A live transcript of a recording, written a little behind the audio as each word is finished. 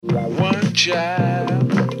One child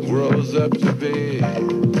grows up to be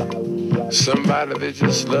somebody that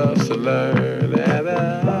just loves to learn, and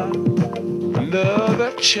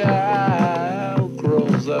another child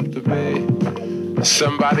grows up to be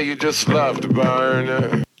somebody you just love to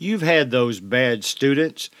burn. You've had those bad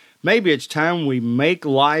students. Maybe it's time we make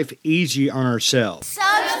life easy on ourselves.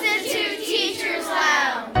 Substitute Teachers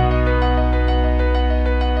Lounge.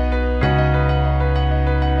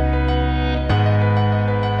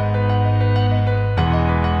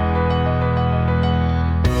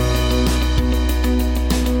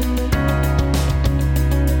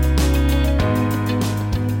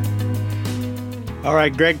 All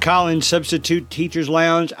right, Greg Collins, Substitute Teachers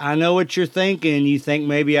Lounge. I know what you're thinking. You think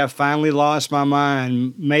maybe I finally lost my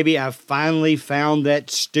mind. Maybe I finally found that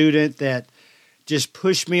student that just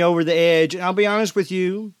pushed me over the edge. And I'll be honest with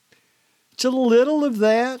you, it's a little of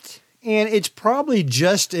that. And it's probably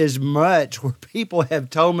just as much where people have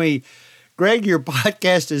told me, Greg, your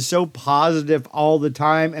podcast is so positive all the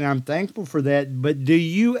time. And I'm thankful for that. But do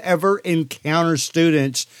you ever encounter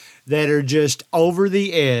students that are just over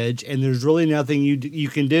the edge and there's really nothing you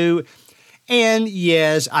can do? And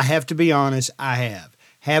yes, I have to be honest, I have.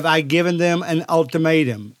 Have I given them an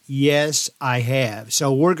ultimatum? Yes, I have.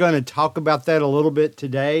 So we're going to talk about that a little bit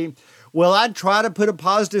today. Will I try to put a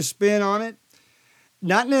positive spin on it?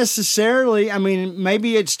 Not necessarily. I mean,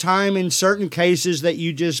 maybe it's time in certain cases that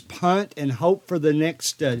you just punt and hope for the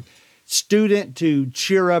next student to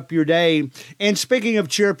cheer up your day. And speaking of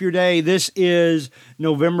cheer up your day, this is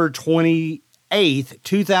November 28th,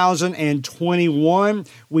 2021.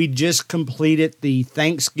 We just completed the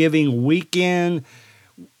Thanksgiving weekend.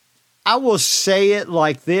 I will say it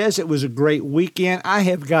like this. It was a great weekend. I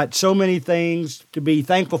have got so many things to be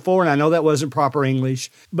thankful for, and I know that wasn't proper English,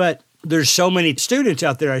 but there's so many students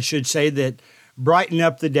out there, I should say, that brighten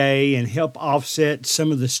up the day and help offset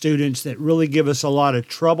some of the students that really give us a lot of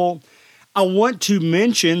trouble. I want to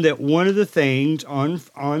mention that one of the things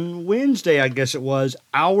on Wednesday, I guess it was,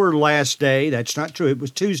 our last day, that's not true, it was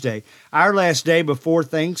Tuesday, our last day before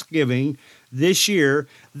Thanksgiving this year,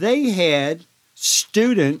 they had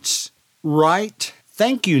students write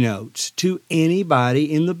thank you notes to anybody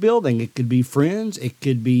in the building. It could be friends, it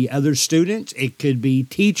could be other students, it could be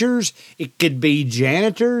teachers, it could be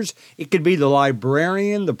janitors, it could be the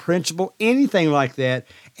librarian, the principal, anything like that.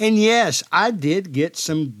 And yes, I did get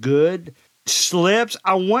some good slips.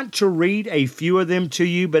 I want to read a few of them to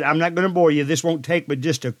you, but I'm not going to bore you. This won't take but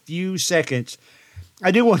just a few seconds. I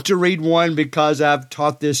do want to read one because I've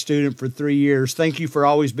taught this student for 3 years. Thank you for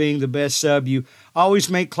always being the best sub. You always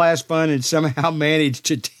make class fun and somehow manage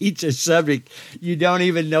to teach a subject you don't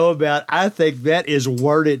even know about. I think that is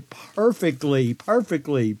worded perfectly.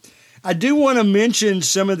 I do want to mention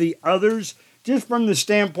some of the others just from the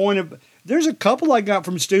standpoint of there's a couple I got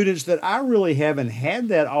from students that I really haven't had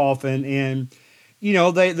that often, and you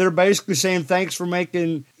know they're basically saying thanks for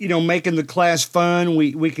making the class fun.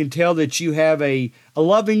 We can tell that you have a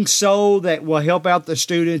loving soul that will help out the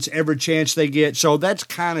students every chance they get. So that's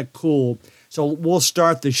kind of cool. So we'll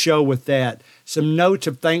start the show with that. Some notes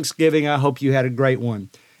of Thanksgiving. I hope you had a great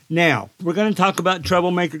one. Now, we're going to talk about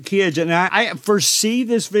troublemaker kids, and I foresee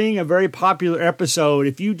this being a very popular episode.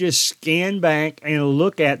 If you just scan back and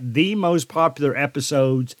look at the most popular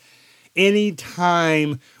episodes,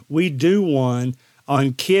 anytime we do one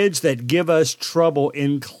on kids that give us trouble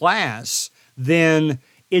in class, then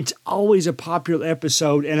it's always a popular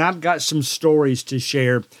episode, and I've got some stories to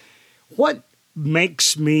share. What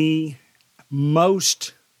makes me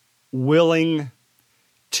most willing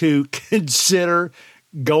to consider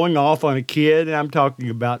going off on a kid, and I'm talking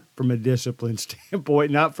about from a discipline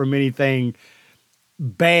standpoint, not from anything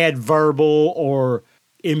bad verbal or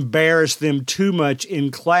embarrass them too much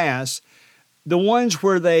in class. The ones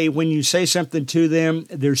where when you say something to them,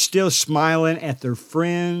 they're still smiling at their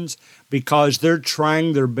friends because they're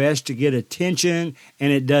trying their best to get attention,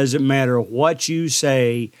 and it doesn't matter what you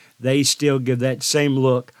say, they still give that same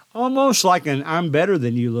look, almost like an I'm better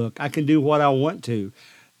than you look. I can do what I want to.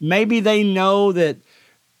 Maybe they know that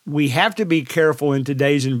we have to be careful in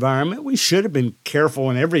today's environment. We should have been careful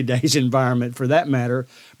in every day's environment for that matter,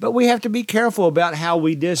 but we have to be careful about how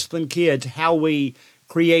we discipline kids, how we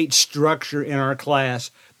create structure in our class.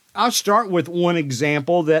 I'll start with one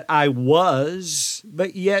example that I was,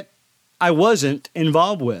 but yet I wasn't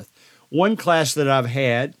involved with. One class that I've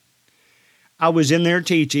had, I was in there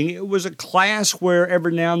teaching. It was a class where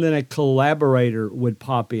every now and then a collaborator would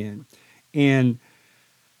pop in, and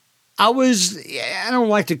I don't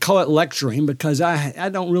like to call it lecturing because I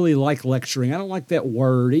don't really like lecturing. I don't like that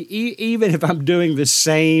word. Even if I'm doing the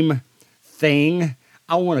same thing,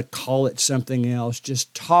 I want to call it something else,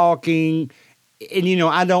 just talking. And,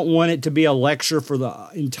 I don't want it to be a lecture for the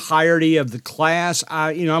entirety of the class.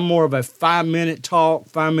 I'm more of a 5-minute talk,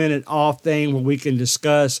 5-minute off thing where we can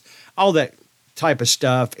discuss all that type of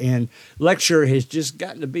stuff. And lecture has just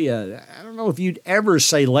gotten to be I don't know if you'd ever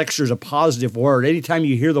say lecture is a positive word. Anytime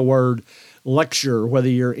you hear the word lecture, whether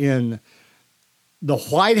you're in the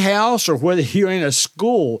White House or whether you're in a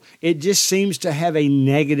school, it just seems to have a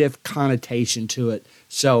negative connotation to it.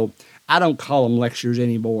 So I don't call them lectures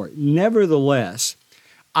anymore. Nevertheless,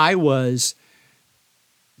 I was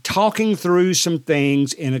talking through some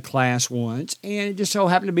things in a class once, and it just so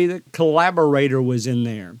happened to be the collaborator was in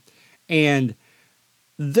there. And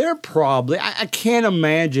they're probably, I can't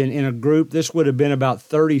imagine in a group, this would have been about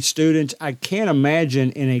 30 students. I can't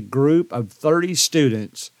imagine in a group of 30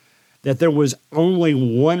 students that there was only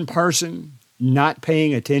one person not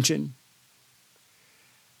paying attention.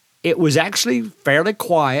 It was actually fairly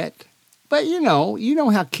quiet. But you know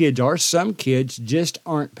how kids are. Some kids just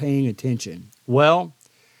aren't paying attention. Well,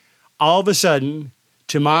 all of a sudden,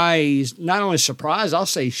 to my not only surprise, I'll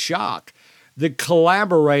say shock, the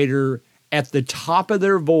collaborator at the top of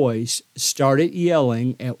their voice started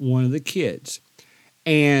yelling at one of the kids.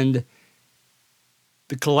 And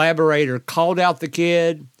the collaborator called out the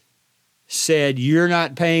kid, said, "You're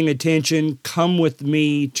not paying attention. Come with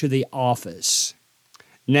me to the office."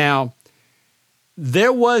 Now,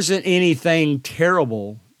 there wasn't anything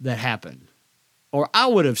terrible that happened, or I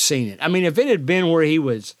would have seen it. I mean, if it had been where he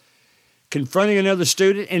was confronting another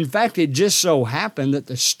student, in fact, it just so happened that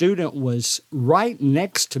the student was right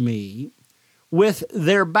next to me with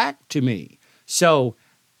their back to me. So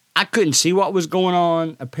I couldn't see what was going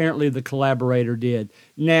on. Apparently, the collaborator did.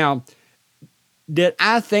 Now, did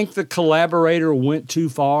I think the collaborator went too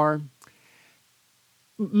far?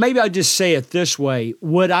 Maybe I'll just say it this way.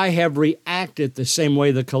 Would I have reacted the same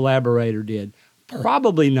way the collaborator did?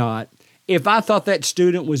 Probably not. If I thought that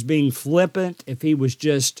student was being flippant, if he was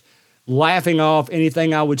just laughing off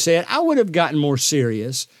anything I would say, I would have gotten more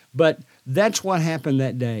serious. But that's what happened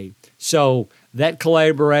that day. So that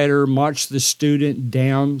collaborator marched the student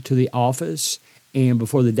down to the office, and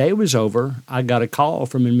before the day was over, I got a call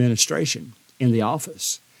from administration in the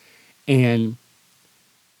office. And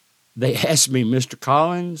they asked me, "Mr.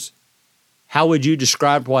 Collins, how would you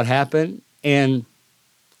describe what happened?" And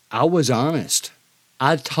I was honest.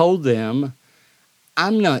 I told them,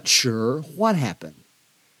 I'm not sure what happened.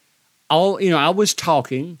 I was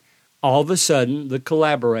talking. All of a sudden, the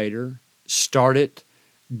collaborator started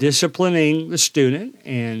disciplining the student,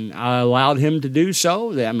 and I allowed him to do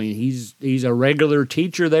so. I mean, he's a regular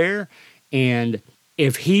teacher there, and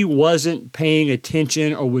if he wasn't paying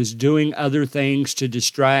attention or was doing other things to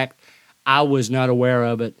distract, I was not aware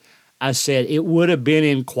of it. I said it would have been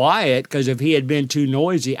in quiet, because if he had been too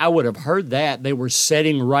noisy, I would have heard that. They were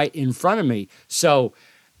sitting right in front of me. So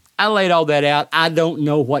I laid all that out. I don't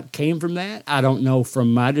know what came from that. I don't know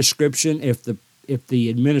from my description if the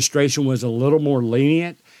administration was a little more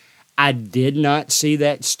lenient. I did not see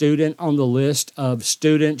that student on the list of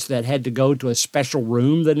students that had to go to a special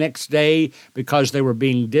room the next day because they were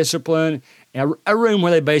being disciplined, a room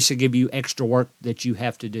where they basically give you extra work that you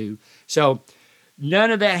have to do. So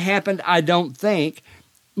none of that happened, I don't think.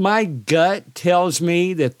 My gut tells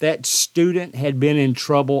me that that student had been in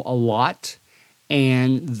trouble a lot,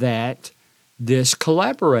 and that this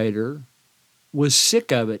collaborator was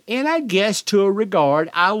sick of it. And I guess to a regard,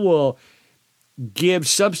 I will give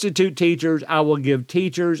substitute teachers, I will give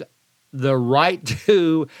teachers the right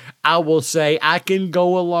to, I will say, I can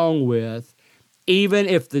go along with, even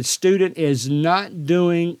if the student is not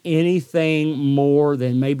doing anything more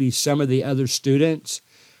than maybe some of the other students.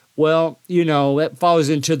 Well, that falls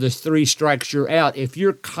into the 3 strikes you're out. If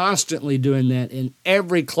you're constantly doing that in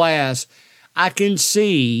every class, I can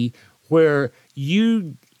see where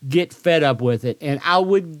you get fed up with it. And I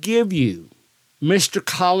would give you, Mr.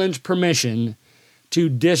 Collins, permission to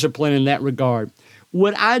discipline in that regard.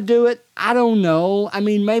 Would I do it? I don't know. I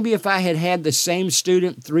mean, maybe if I had had the same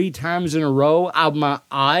student 3 times in a row, my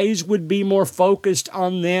eyes would be more focused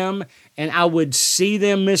on them, and I would see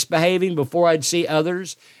them misbehaving before I'd see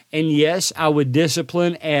others. And yes, I would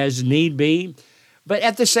discipline as need be. But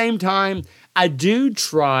at the same time, I do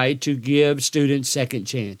try to give students second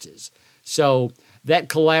chances. So that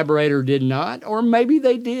collaborator did not, or maybe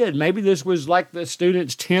they did. Maybe this was like the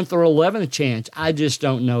student's 10th or 11th chance. I just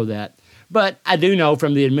don't know that. But I do know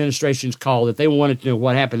from the administration's call that they wanted to know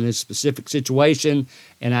what happened in this specific situation,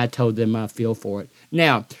 and I told them I feel for it.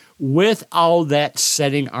 Now, with all that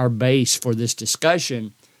setting our base for this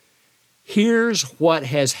discussion, here's what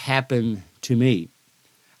has happened to me.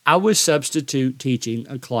 I was substitute teaching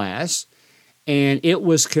a class, and it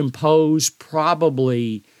was composed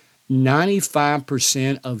probably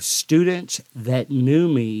 95% of students that knew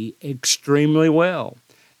me extremely well.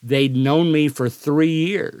 They'd known me for 3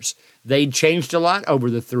 years. They'd changed a lot over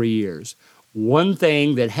the 3 years. One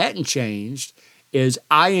thing that hadn't changed is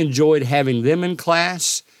I enjoyed having them in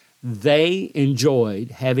class. They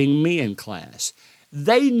enjoyed having me in class.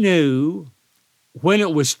 They knew when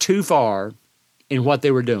it was too far in what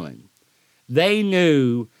they were doing. They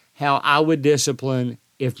knew how I would discipline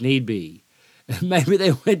if need be. Maybe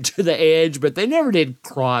they went to the edge, but they never did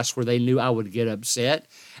cross where they knew I would get upset.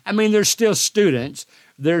 I mean, they're still students.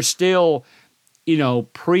 They're still,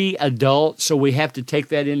 pre-adult, so we have to take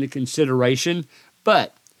that into consideration.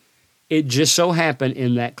 But it just so happened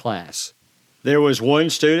in that class, there was one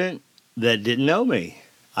student that didn't know me.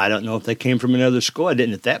 I don't know if they came from another school. I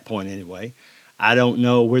didn't at that point anyway. I don't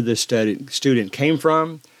know where the student came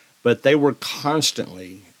from, but they were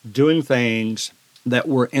constantly doing things that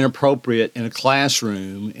were inappropriate in a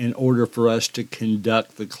classroom in order for us to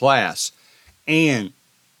conduct the class. And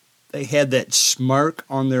they had that smirk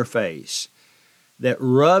on their face that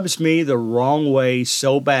rubs me the wrong way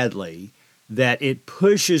so badly that it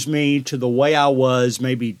pushes me to the way I was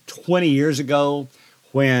maybe 20 years ago,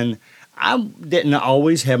 when I didn't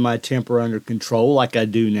always have my temper under control like I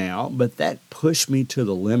do now, but that pushed me to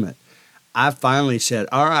the limit. I finally said,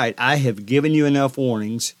 all right, I have given you enough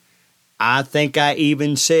warnings. I think I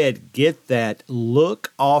even said, get that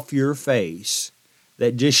look off your face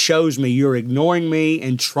that just shows me you're ignoring me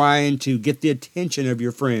and trying to get the attention of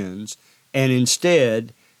your friends, and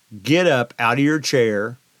instead get up out of your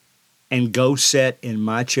chair and go sit in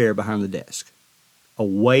my chair behind the desk,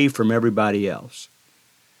 away from everybody else.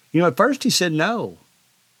 At first he said no,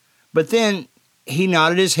 but then he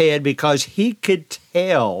nodded his head because he could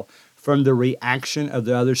tell from the reaction of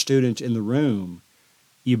the other students in the room,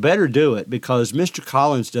 you better do it, because Mr.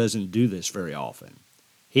 Collins doesn't do this very often.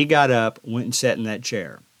 He got up, went and sat in that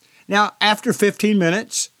chair. Now, after 15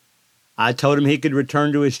 minutes, I told him he could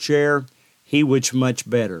return to his chair. He was much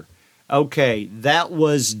better. Okay, that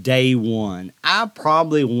was day one. I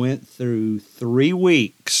probably went through 3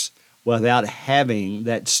 weeks without having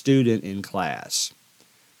that student in class.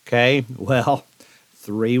 Okay, well,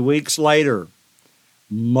 3 weeks later,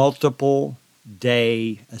 multiple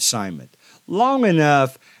day assignment. Long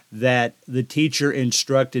enough that the teacher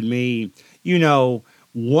instructed me,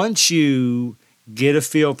 once you get a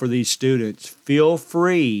feel for these students, feel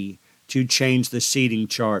free to change the seating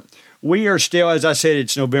chart. We are still, as I said,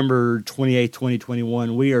 it's November 28,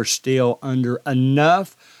 2021. We are still under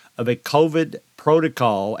enough of a COVID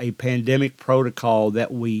protocol, a pandemic protocol,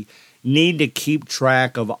 that we need to keep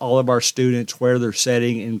track of all of our students, where they're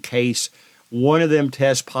sitting, in case one of them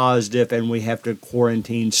tests positive and we have to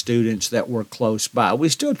quarantine students that were close by. We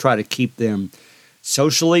still try to keep them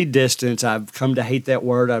socially distanced. I've come to hate that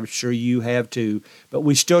word. I'm sure you have too. But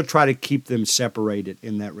we still try to keep them separated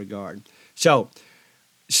in that regard. So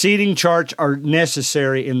seating charts are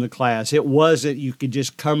necessary in the class. It wasn't you could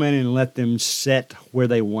just come in and let them sit where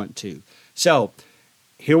they want to. So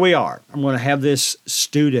here we are. I'm going to have this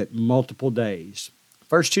student multiple days.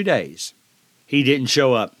 First 2 days, he didn't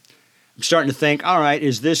show up. I'm starting to think, all right,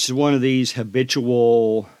 is this one of these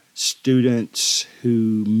habitual students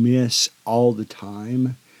who miss all the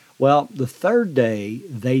time? Well, the third day,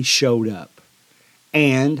 they showed up.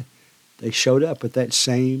 And they showed up with that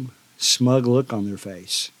same smug look on their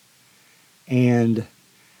face. And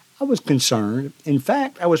I was concerned. In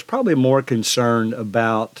fact, I was probably more concerned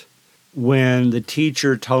about when the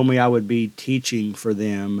teacher told me I would be teaching for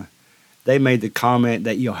them. They made the comment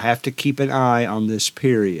that you'll have to keep an eye on this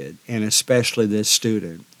period, and especially this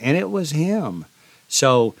student. And it was him.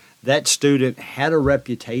 So that student had a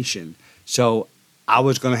reputation. So I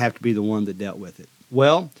was going to have to be the one that dealt with it.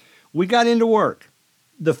 Well, we got into work.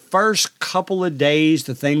 The first couple of days,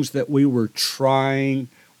 the things that we were trying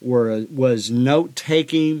was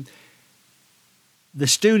note-taking. The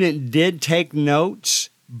student did take notes,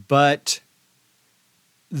 but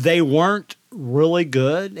they weren't really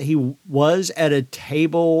good. He was at a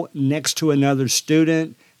table next to another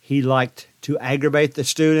student. He liked to aggravate the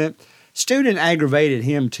student. Student aggravated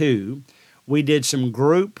him too. We did some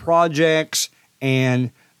group projects,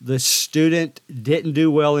 and the student didn't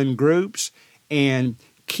do well in groups. And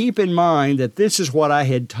keep in mind that this is what I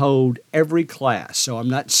had told every class. So I'm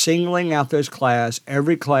not singling out this class.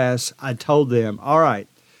 Every class, I told them, all right,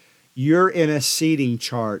 you're in a seating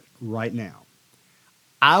chart right now.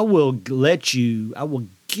 I will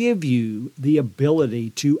give you the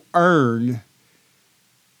ability to earn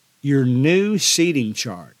your new seating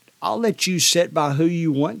chart. I'll let you sit by who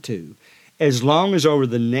you want to, as long as over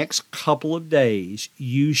the next couple of days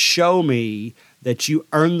you show me that you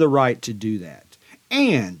earn the right to do that.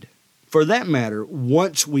 And for that matter,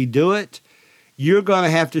 once we do it, you're going to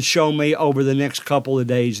have to show me over the next couple of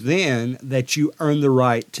days then that you earn the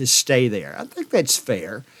right to stay there. I think that's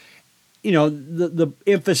fair. You know, the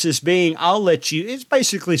emphasis being, it's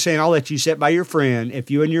basically saying I'll let you sit by your friend if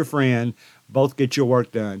you and your friend both get your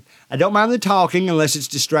work done. I don't mind the talking unless it's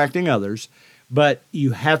distracting others, but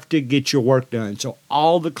you have to get your work done. So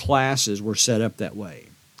all the classes were set up that way.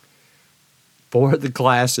 4 of the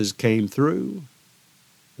classes came through.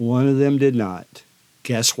 1 of them did not.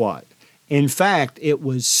 Guess what? In fact, it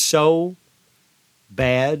was so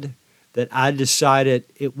bad that I decided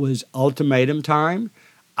it was ultimatum time.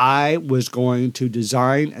 I was going to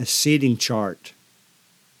design a seating chart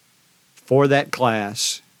for that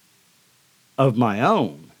class of my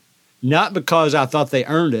own. Not because I thought they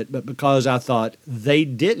earned it, but because I thought they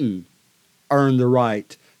didn't earn the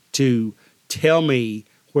right to tell me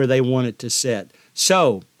where they wanted to sit.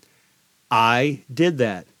 So I did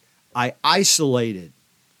that. I isolated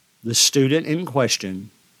the student in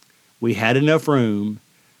question. We had enough room,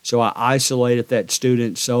 so I isolated that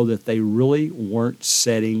student so that they really weren't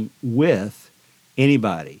sitting with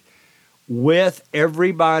anybody. With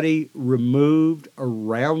everybody removed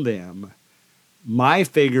around them, my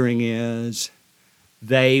figuring is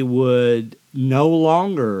they would no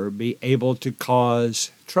longer be able to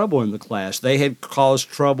cause trouble in the class. They had caused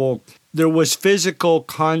trouble. There was physical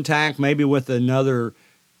contact, maybe with another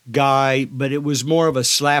guy, but it was more of a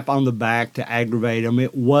slap on the back to aggravate them.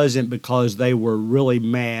 It wasn't because they were really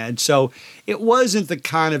mad. So it wasn't the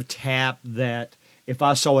kind of tap that if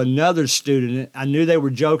I saw another student, I knew they were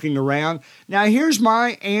joking around. Now, here's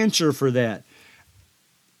my answer for that.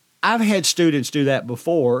 I've had students do that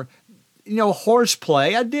before. You know,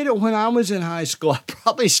 horseplay, I did it when I was in high school. I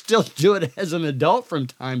probably still do it as an adult from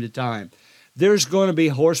time to time. There's going to be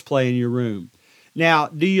horseplay in your room. Now,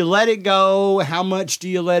 do you let it go? How much do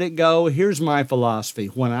you let it go? Here's my philosophy.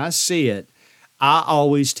 When I see it, I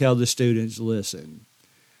always tell the students, listen,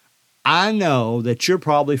 I know that you're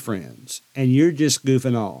probably friends and you're just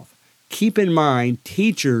goofing off. Keep in mind,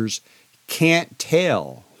 teachers can't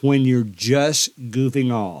tell when you're just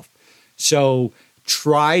goofing off. So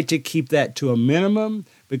try to keep that to a minimum,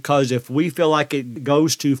 because if we feel like it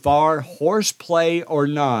goes too far, horseplay or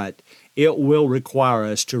not, it will require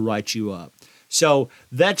us to write you up. So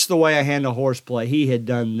that's the way I handle horseplay. He had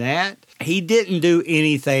done that. He didn't do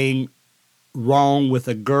anything wrong with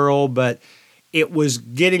a girl, but it was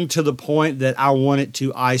getting to the point that I wanted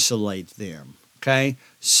to isolate them. Okay?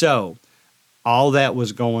 So all that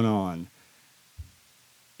was going on.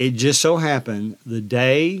 It just so happened the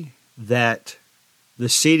day that the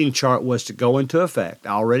seating chart was to go into effect,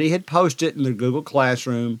 I already had posted it in the Google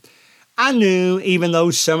Classroom. I knew, even though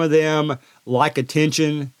some of them like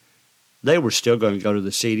attention, they were still going to go to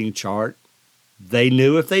the seating chart. They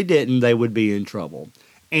knew if they didn't, they would be in trouble.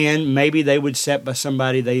 And maybe they would sit by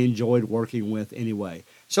somebody they enjoyed working with anyway.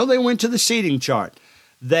 So they went to the seating chart.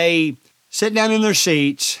 They sit down in their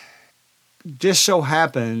seats. Just so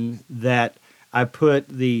happened that I put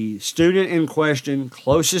the student in question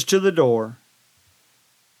closest to the door,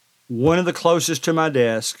 one of the closest to my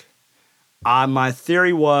desk. My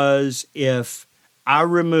theory was if I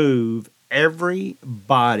remove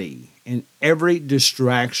everybody and every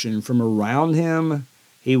distraction from around him,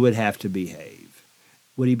 he would have to behave.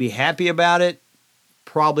 Would he be happy about it?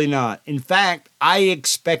 Probably not. In fact, I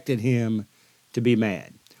expected him to be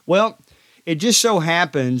mad. Well, it just so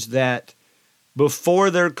happens that before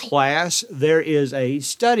their class, there is a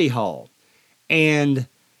study hall. And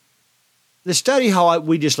the study hall,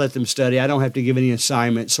 we just let them study. I don't have to give any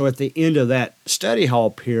assignments. So at the end of that study hall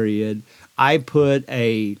period, I put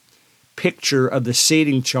a picture of the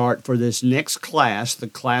seating chart for this next class, the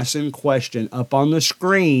class in question, up on the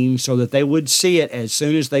screen so that they would see it as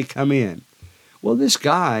soon as they come in. Well, this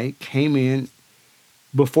guy came in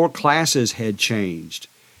before classes had changed.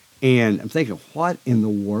 And I'm thinking, what in the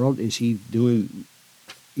world is he doing?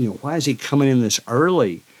 You know, why is he coming in this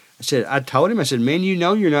early? I told him, man, you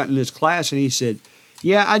know you're not in this class. And he said,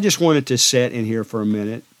 yeah, I just wanted to sit in here for a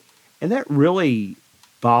minute. And that really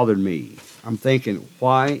bothered me. I'm thinking,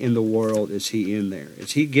 why in the world is he in there?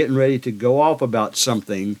 Is he getting ready to go off about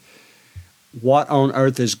something? What on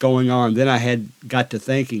earth is going on? Then I had got to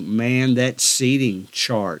thinking, man, that seating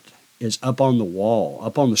chart is up on the wall,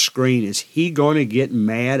 up on the screen. Is he going to get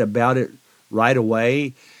mad about it right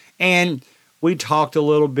away? And we talked a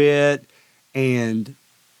little bit, and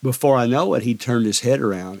before I know it, he turned his head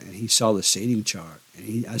around and he saw the seating chart.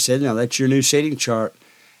 And I said, now that's your new seating chart.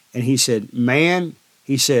 And he said, man,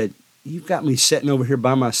 he said, you've got me sitting over here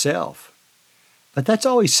by myself. But that's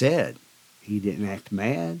all he said. He didn't act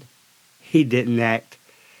mad. He didn't act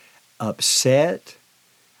upset.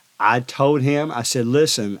 I told him, I said,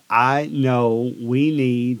 listen, I know we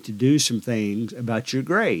need to do some things about your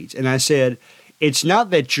grades. And I said, it's not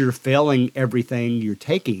that you're failing everything you're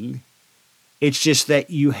taking. It's just that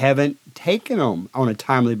you haven't taken them on a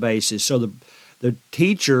timely basis. So the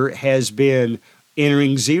teacher has been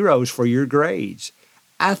entering zeros for your grades.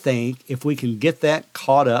 I think if we can get that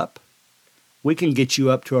caught up, we can get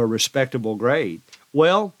you up to a respectable grade.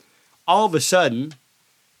 Well, all of a sudden,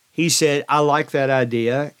 he said, I like that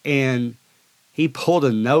idea, and he pulled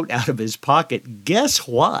a note out of his pocket. Guess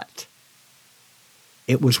what?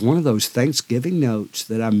 It was one of those Thanksgiving notes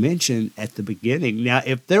that I mentioned at the beginning. Now,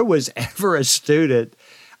 if there was ever a student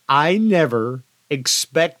I never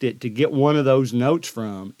expected to get one of those notes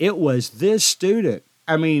from, it was this student.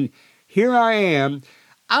 I mean, here I am.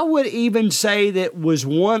 I would even say that was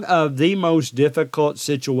one of the most difficult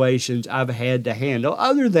situations I've had to handle,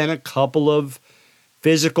 other than a couple of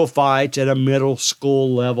physical fights at a middle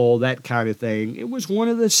school level, that kind of thing. It was one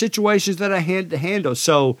of the situations that I had to handle.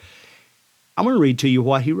 So I'm going to read to you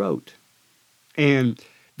what he wrote. And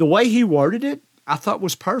the way he worded it, I thought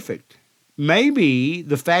was perfect. Maybe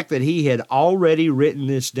the fact that he had already written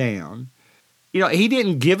this down, he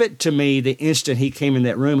didn't give it to me the instant he came in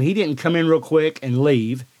that room. He didn't come in real quick and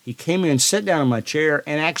leave. He came in, sat down in my chair,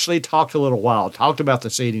 and actually talked a little while, talked about the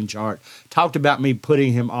seating chart, talked about me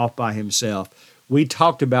putting him off by himself. We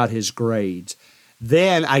talked about his grades.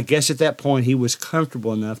 Then, I guess at that point, he was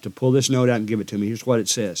comfortable enough to pull this note out and give it to me. Here's what it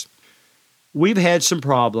says. We've had some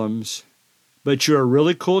problems, but you're a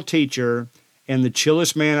really cool teacher and the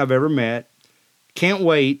chillest man I've ever met. Can't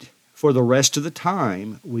wait for the rest of the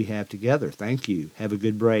time we have together. Thank you. Have a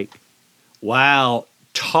good break. Wow.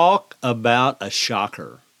 Talk about a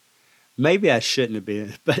shocker. Maybe I shouldn't have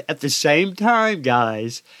been, but at the same time,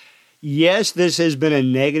 guys, yes, this has been a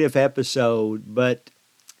negative episode, but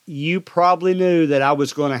you probably knew that I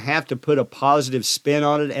was going to have to put a positive spin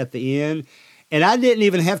on it at the end, and I didn't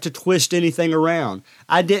even have to twist anything around.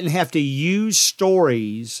 I didn't have to use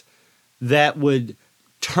stories that would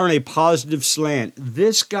turn a positive slant.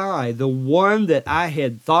 This guy, the one that I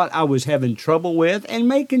had thought I was having trouble with and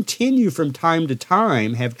may continue from time to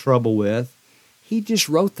time have trouble with, he just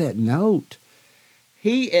wrote that note.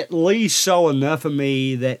 He at least saw enough of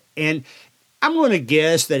me that, and I'm going to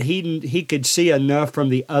guess that he could see enough from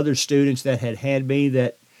the other students that had me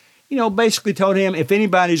that, basically told him, if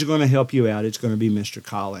anybody's going to help you out, it's going to be Mr.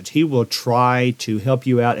 Collins. He will try to help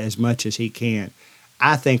you out as much as he can.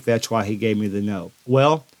 I think that's why he gave me the note.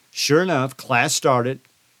 Well, sure enough, class started.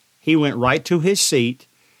 He went right to his seat,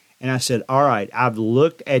 and I said, all right, I've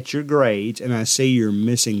looked at your grades, and I see you're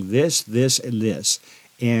missing this, this, and this.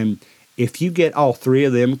 And if you get all three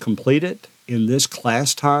of them completed in this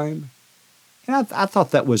class time, and I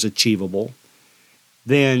thought that was achievable,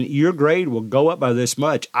 then your grade will go up by this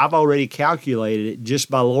much. I've already calculated it just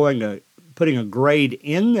by putting a grade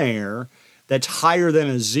in there that's higher than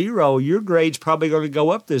a 0. Your grade's probably going to go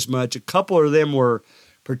up this much. A couple of them were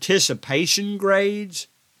participation grades,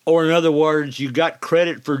 or in other words, you got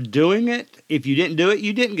credit for doing it. If you didn't do it,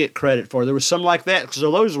 you didn't get credit for it. There was some like that,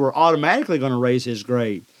 so those were automatically going to raise his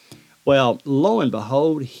grade. Well, lo and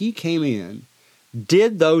behold, he came in,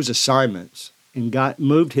 did those assignments, and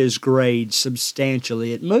moved his grade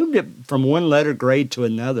substantially. It moved it from one letter grade to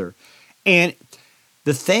another. And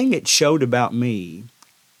the thing it showed about me,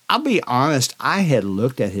 I'll be honest, I had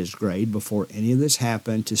looked at his grade before any of this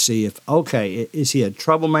happened to see if, okay, is he a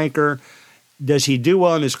troublemaker? Does he do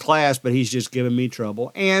well in his class, but he's just giving me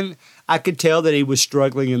trouble? And I could tell that he was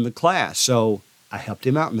struggling in the class, so I helped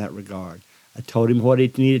him out in that regard. I told him what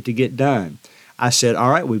he needed to get done. I said, all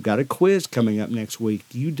right, we've got a quiz coming up next week.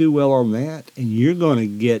 You do well on that, and you're going to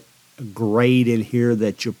get a grade in here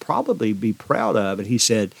that you'll probably be proud of. And he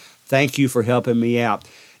said, thank you for helping me out.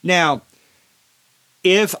 Now,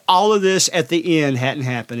 if all of this at the end hadn't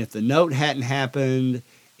happened, if the note hadn't happened,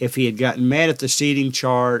 if he had gotten mad at the seating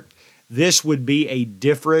chart, this would be a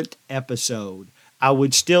different episode. I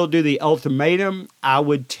would still do the ultimatum. I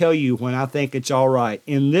would tell you when I think it's all right.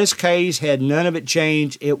 In this case, had none of it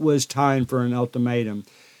changed, it was time for an ultimatum.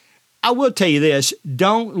 I will tell you this,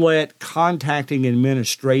 don't let contacting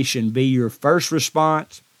administration be your first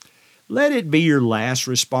response. Let it be your last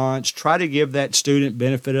response. Try to give that student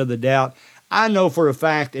benefit of the doubt. I know for a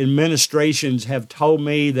fact administrations have told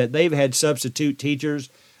me that they've had substitute teachers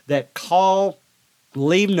that call,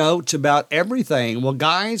 leave notes about everything. Well,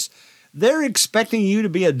 guys, they're expecting you to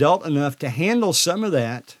be adult enough to handle some of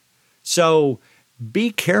that. So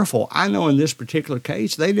be careful. I know in this particular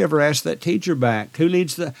case, they never asked that teacher back. Who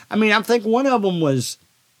needs the... I mean, I think one of them was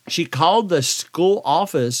she called the school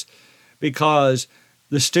office because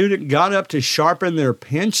the student got up to sharpen their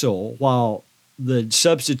pencil while the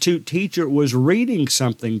substitute teacher was reading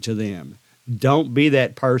something to them. Don't be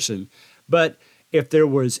that person. But if there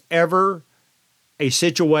was ever a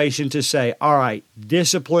situation to say, all right,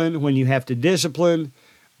 discipline when you have to discipline,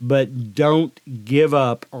 but don't give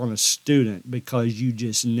up on a student because you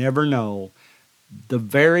just never know. The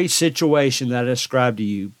very situation that I described to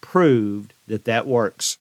you proved that that works.